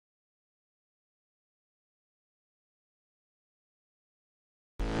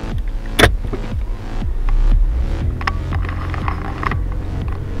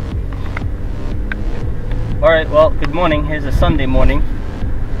Alright, well, good morning. Here's a Sunday morning.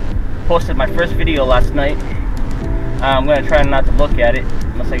 Posted my first video last night. I'm going to try not to look at it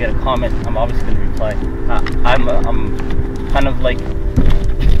unless I get a comment. I'm obviously going to reply. I'm kind of like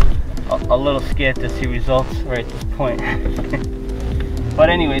a little scared to see results right at this point. But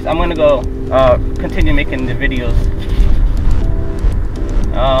anyways, I'm going to go continue making the videos.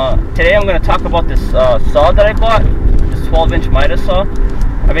 Today I'm going to talk about this saw that I bought, this 12-inch miter saw.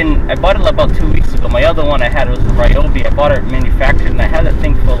 I bought it about 2 weeks ago. My other one I had was the Ryobi. I bought it manufactured, and I had that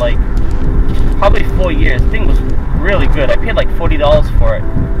thing for like probably 4 years. The thing was really good. I paid like $40 for it,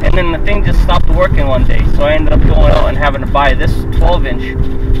 and then the thing just stopped working one day. So I ended up going out and having to buy this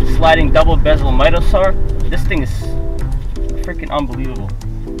 12-inch sliding double bezel miter saw. This thing is freaking unbelievable.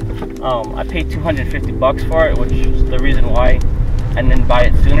 I paid $250 for it, which is the reason why I didn't buy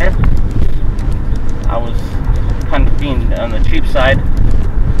it sooner. I was kind of being on the cheap side.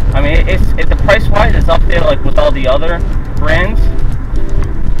 I mean, the price wise it's up there like with all the other brands,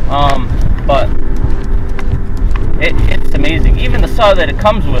 but it's amazing. Even the saw that it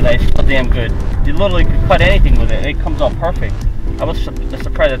comes with is still damn good. You literally could cut anything with it. It comes out perfect. I was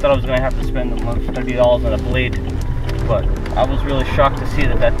surprised. I thought I was going to have to spend $30 on a blade, but I was really shocked to see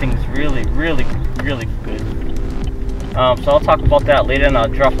that thing's really good. So I'll talk about that later, and I'll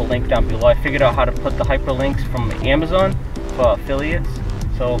drop a link down below. I figured out how to put the hyperlinks from Amazon for affiliates.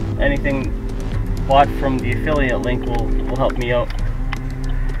 So anything bought from the affiliate link will help me out.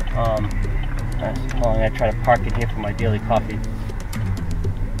 Hold on, I try to park in here for my daily coffee.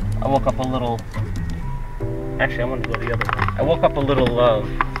 I woke up a little. Actually, I want to go the other way. I woke up a little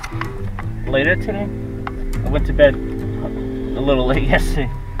later today. I went to bed a little late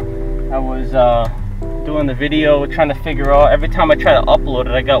yesterday. I was doing the video, trying to figure out. Every time I try to upload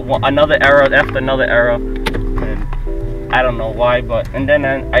it, I got another error after another error. I don't know why, and then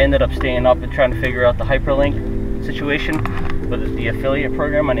I ended up staying up and trying to figure out the hyperlink situation with the affiliate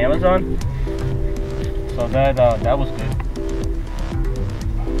program on Amazon. So that was good.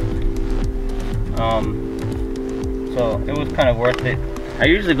 So it was kind of worth it. I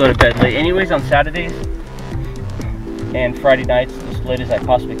usually go to bed late anyways on Saturdays and Friday nights, as late as I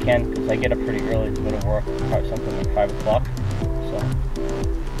possibly can, because I get up pretty early to go to work, probably something like 5 o'clock. So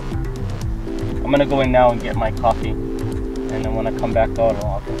I'm gonna go in now and get my coffee, and then when I come back out,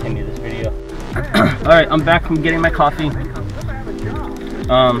 I'll continue this video. Alright, I'm back from getting my coffee.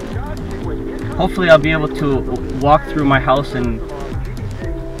 Hopefully I'll be able to walk through my house and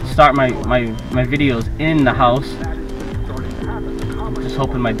start my videos in the house. I'm just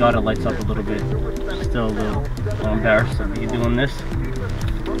hoping my daughter lights up a little bit. Still a little embarrassed to be doing this.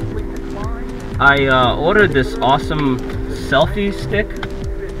 I ordered this awesome selfie stick.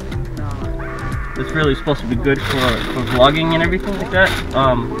 It's really supposed to be good for vlogging and everything like that.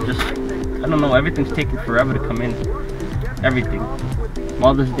 I don't know, everything's taking forever to come in. Everything.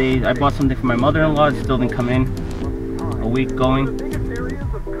 Mother's Day, I bought something for my mother-in-law, it still didn't come in. A week going.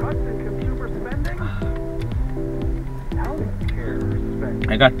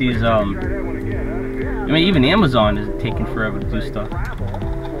 I got these, I mean, even Amazon is taking forever to do stuff.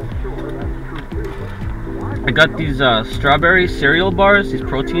 I got these strawberry cereal bars, these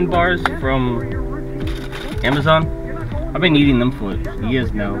protein bars from Amazon. I've been eating them for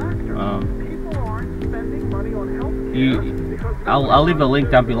years now. I'll leave a link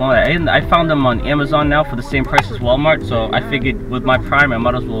down below. I found them on Amazon now for the same price as Walmart, so I figured with my Prime I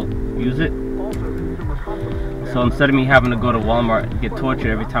might as well use it. So instead of me having to go to Walmart and get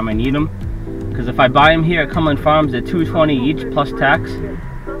tortured every time I need them, because if I buy them here at Cumberland Farms, they're $2.20 each plus tax,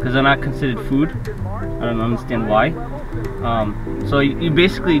 because they're not considered food. I don't understand why. So you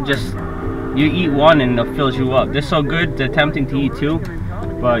basically just eat one and it fills you up. They're so good, they're tempting to eat two,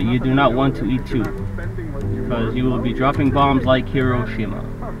 but you do not want to eat two, because you will be dropping bombs like Hiroshima.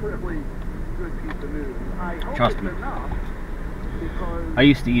 Trust me. I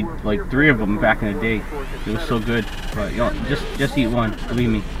used to eat like 3 of them back in the day. It was so good, but you know, just eat one, believe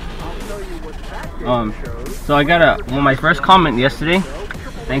me. So I got my first comment yesterday.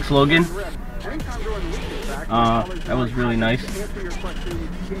 Thanks, Logan. That was really nice.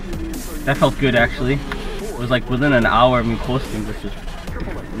 That felt good, actually. It was like within an hour of me posting, which is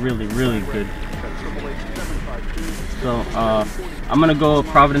really good. So I'm gonna go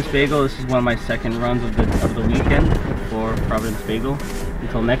Providence Bagel. This is one of my second runs of the weekend for Providence Bagel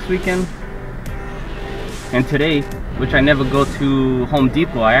until next weekend. And today, which I never go to Home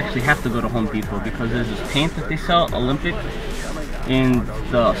Depot, I actually have to go to Home Depot because there's this paint that they sell, Olympic, in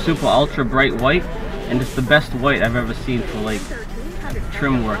the super ultra bright white, and it's the best white I've ever seen for like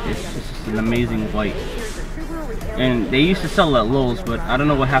trim work. It's just an amazing white. And they used to sell at Lowe's, but I don't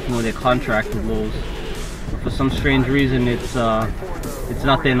know what happened with their contract with Lowe's. for some strange reason it's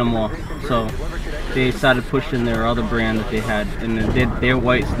not there no more. So they started pushing their other brand that they had, and their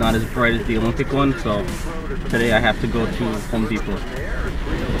white's not as bright as the Olympic one. So today I have to go to Home Depot.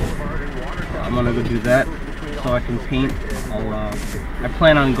 I'm gonna go do that so I can paint. I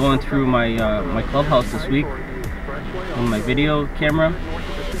plan on going through my my clubhouse this week on my video camera.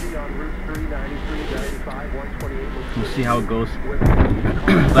 We'll see how it goes.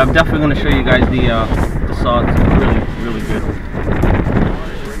 But I'm definitely going to show you guys the saw. It's really good.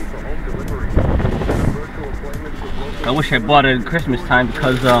 I wish I bought it at Christmas time,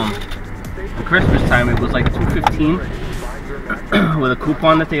 because at Christmas time it was like $2.15 with a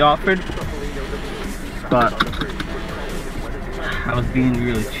coupon that they offered. But I was being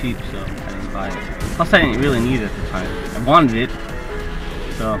really cheap, so I didn't buy it. Plus I didn't really need it at the time. I wanted it,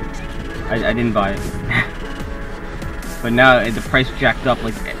 so I didn't buy it. But now the price jacked up.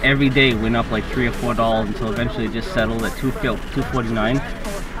 Like every day went up like $3 or $4 until eventually it just settled at $2.49.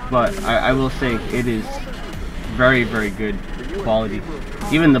 But I will say it is very good quality.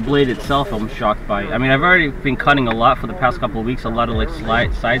 Even the blade itself I'm shocked by. I mean, I've already been cutting a lot for the past couple of weeks, a lot of like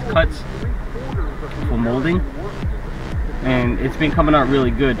side cuts for molding, and it's been coming out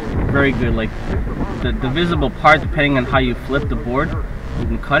really good, very good. Like the visible part, depending on how you flip the board, you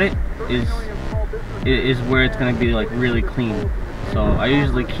can cut it, is where it's going to be like really clean. So I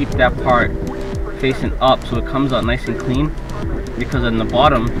usually keep that part facing up so it comes out nice and clean, because on the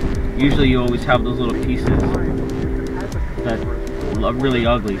bottom usually you always have those little pieces that are really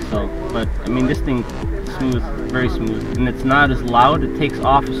ugly. So, but I mean, this thing is smooth, very smooth, and it's not as loud. It takes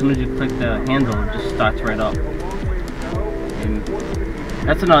off as soon as you click the handle. It just starts right up. And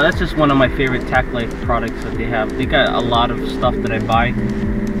that's just one of my favorite Tacklife products that they have. They got a lot of stuff that I buy.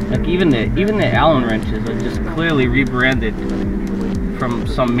 Like even the Allen wrenches are just clearly rebranded from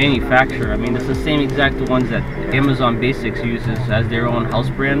some manufacturer. I mean, it's the same exact ones that Amazon Basics uses as their own house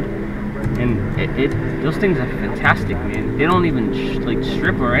brand, and those things are fantastic, man. They don't even like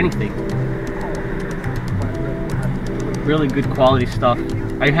strip or anything. Really good quality stuff.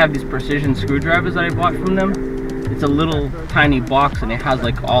 I have these precision screwdrivers that I bought from them. It's a little tiny box, and it has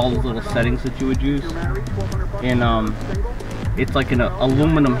like all the little settings that you would use, and it's like an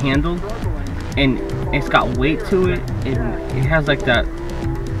aluminum handle, and it's got weight to it, and it has like that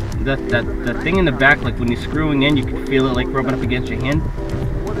thing in the back, like when you're screwing in you can feel it like rubbing up against your hand.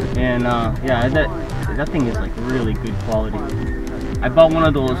 And yeah, that thing is like really good quality. I bought one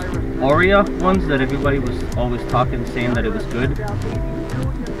of those Oreo ones that everybody was always talking, saying that it was good.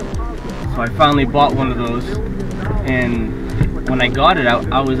 So I finally bought one of those, and when I got it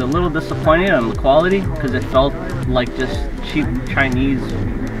out, I was a little disappointed on the quality, because it felt like just cheap Chinese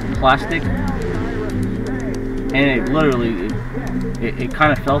plastic, and it literally it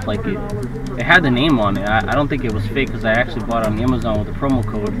kind of felt like it had the name on it. I don't think it was fake, because I actually bought it on Amazon with a promo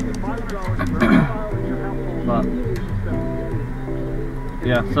code. But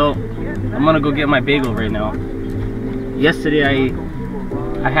yeah, so I'm gonna go get my bagel right now. Yesterday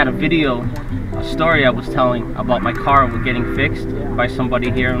I had a story I was telling about my car getting fixed by somebody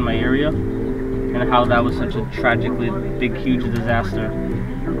here in my area, and how that was such a tragically big, huge disaster.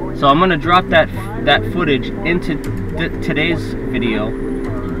 So I'm gonna drop that footage into today's video,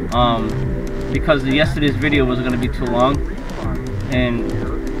 because yesterday's video was gonna be too long, and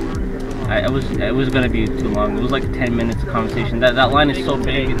it was gonna be too long. It was like 10 minutes of conversation. That line is so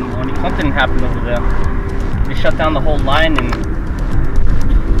big in the morning. Something happened over there. They shut down the whole line, and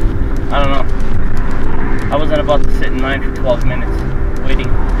I don't know. I wasn't about to sit in line for 12 minutes waiting.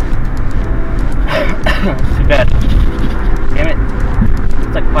 It's too bad. Damn it.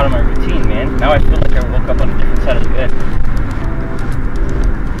 It's like part of my routine, man. Now I feel like I woke up on a different side of the bed.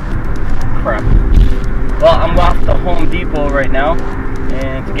 Crap. Well, I'm off to Home Depot right now,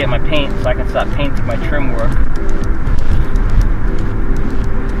 and to get my paint so I can start painting my trim work.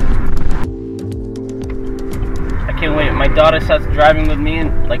 I can't wait. My daughter starts driving with me,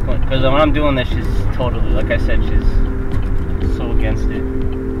 and like, because when I'm doing this, she's totally, like I said, she's so against it.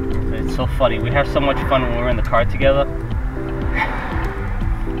 It's so funny. We have so much fun when we're in the car together.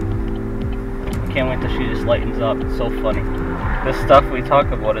 I can't wait till she just lightens up. It's so funny. The stuff we talk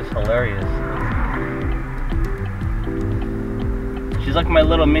about is hilarious. She's like my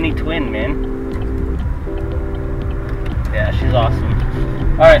little mini twin, man. Yeah, she's awesome.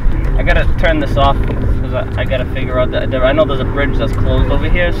 Alright, I gotta turn this off, because I gotta figure out that I know there's a bridge that's closed over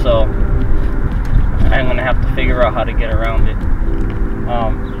here, so I'm gonna have to figure out how to get around it.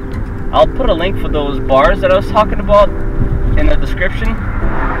 I'll put a link for those bars that I was talking about in the description,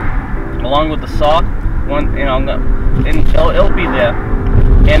 along with the saw. One, you know, and it'll be there.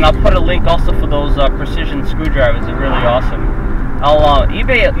 And I'll put a link also for those precision screwdrivers. They're really awesome.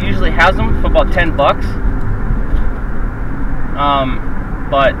 eBay usually has them for about 10 bucks.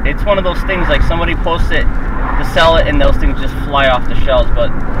 But it's one of those things, like somebody posts it to sell it and those things just fly off the shelves. But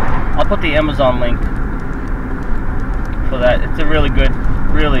I'll put the Amazon link for that. It's a really good,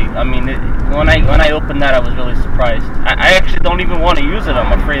 really, I mean, when I opened that, I was really surprised. I actually don't even want to use it.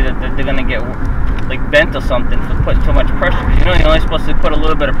 I'm afraid that they're gonna get like bent or something for putting too much pressure. You know, you're only supposed to put a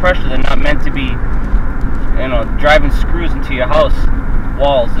little bit of pressure. They're not meant to be, you know, driving screws into your house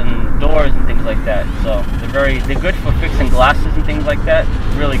walls and doors and things like that. So they're good for fixing glasses and things like that.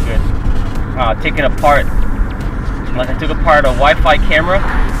 Really good. Taking apart, like I took apart a Wi-Fi camera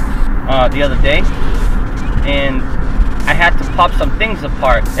the other day, and I had to pop some things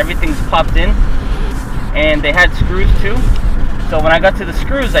apart. Everything's popped in, and they had screws too. So when I got to the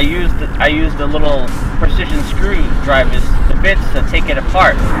screws, I used the little precision screwdrivers, the bits, to take it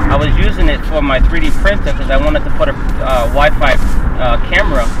apart. I was using it for my 3D printer because I wanted to put a Wi-Fi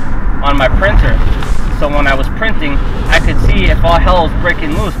camera on my printer. So when I was printing, I could see if all hell was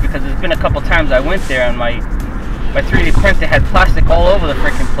breaking loose, because there's been a couple times I went there and my 3D printer had plastic all over the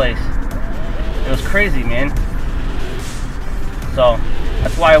freaking place. It was crazy, man. So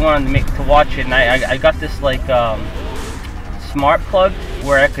that's why I wanted to watch it, and I got this like smart plug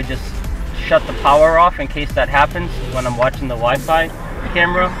where I could just shut the power off in case that happens when I'm watching the Wi-Fi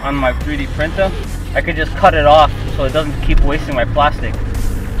camera on my 3D printer. I could just cut it off so it doesn't keep wasting my plastic,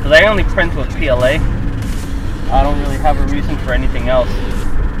 because I only print with PLA. I don't really have a reason for anything else.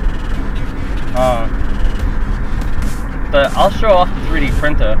 But I'll show off the 3D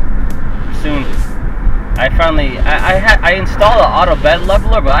printer soon. I installed an auto bed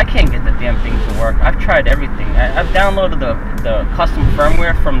leveler, but I can't get the damn thing to work. I've tried everything. I've downloaded the custom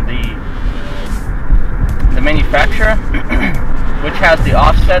firmware from the manufacturer, which has the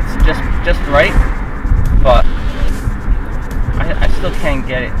offsets just right, but I still can't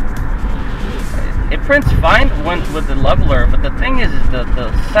get it. It prints fine with the leveler, but the thing is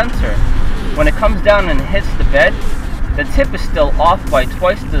the sensor, when it comes down and hits the bed, the tip is still off by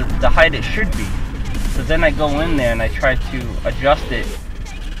twice the height it should be. So then I go in there and I try to adjust it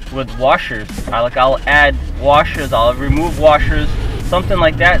with washers. I'll add washers, I'll remove washers, something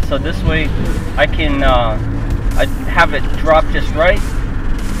like that, so this way I can I have it drop just right.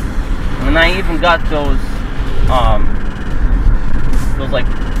 And I even got those like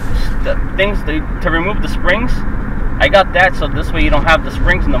things to remove the springs. I got that, so this way you don't have the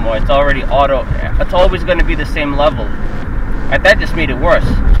springs no more. It's already auto. It's always going to be the same level. And that just made it worse.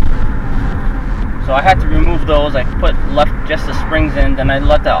 So I had to remove those. I left just the springs in, then I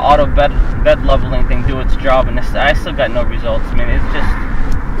let the auto bed leveling thing do its job, and I still got no results. I mean, it's just,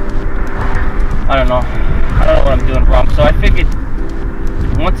 I don't know what I'm doing wrong. So I figured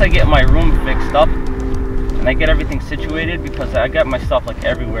once I get my room fixed up and I get everything situated, because I got my stuff like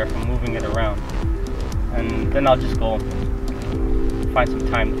everywhere from moving it around, and then I'll just go find some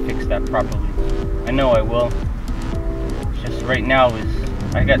time to fix that properly. I know I will. It's just right now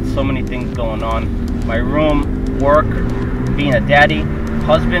I got so many things going on. My room, work, being a daddy,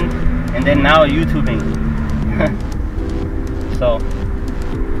 husband, and then now YouTubing. So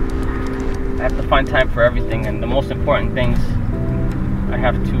I have to find time for everything, and the most important things, I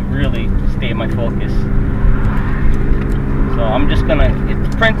have to really stay in my focus. So I'm just gonna,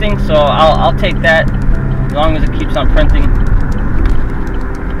 it's printing, so I'll take that as long as it keeps on printing.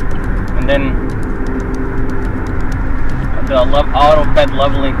 And then the auto bed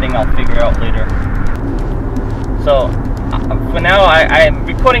leveling thing I'll figure out later. So for now, I'm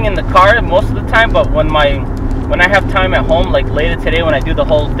recording in the car most of the time, but when I have time at home, like later today when I do the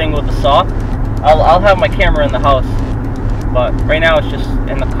whole thing with the saw, I'll have my camera in the house. But right now it's just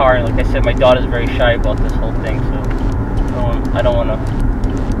in the car. Like I said, my daughter's very shy about this whole thing, so I don't want to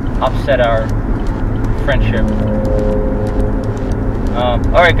upset our friendship.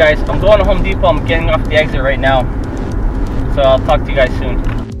 Alright guys, I'm going to Home Depot. I'm getting off the exit right now. So I'll talk to you guys soon.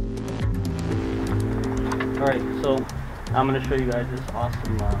 Alright, so I'm going to show you guys this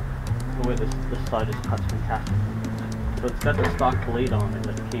awesome, the way this saw just cuts fantastic. So it's got the stock blade on it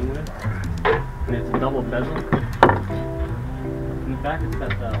that it came with, and it's a double bezel. In the back it's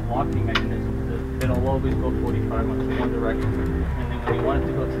got the locking mechanism. It'll always go 45 in one direction, and then when you want it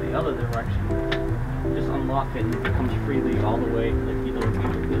to go to the other direction, just unlock it and it comes freely all the way, like either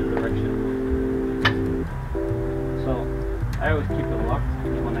direction. So I always keep it locked,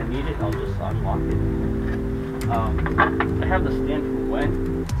 and when I need it, I'll just unlock it. I have the stand for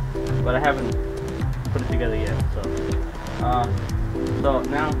when, but I haven't put it together yet. So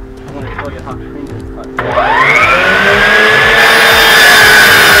now I'm going to show you how clean this cuts.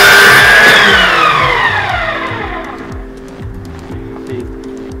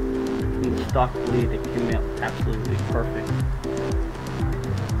 stock blade, it came out absolutely perfect.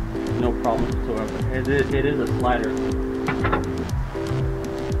 No problems whatsoever. It is a slider.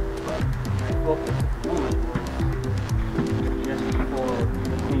 But my focus at the moment was just for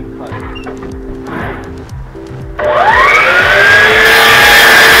the clean cut.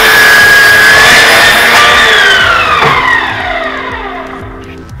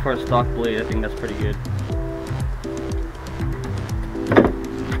 For a stock blade, I think that's pretty good.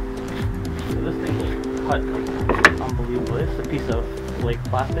 So this thing will cut unbelievable. It's a piece of like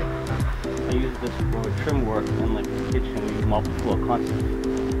plastic. I use this for trim work and like in the kitchen we use multiple constants.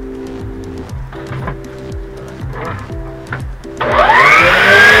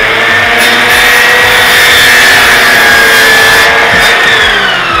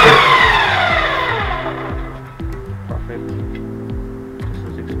 Perfect. Just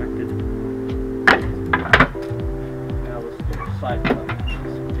as expected. Now let's do the side cut.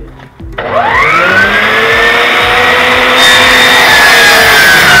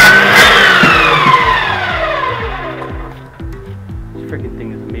 This freaking thing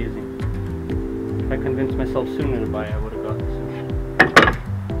is amazing. If I convinced myself sooner to buy it, I would have got this.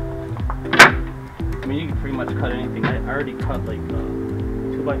 I mean, you can pretty much cut anything. I already cut like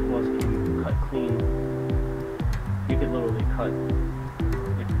 2x4s can cut clean. You could literally cut.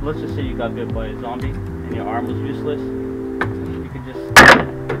 Let's just say you got bit by a zombie and your arm was useless. You could just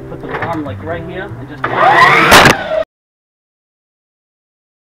put the arm like right here and just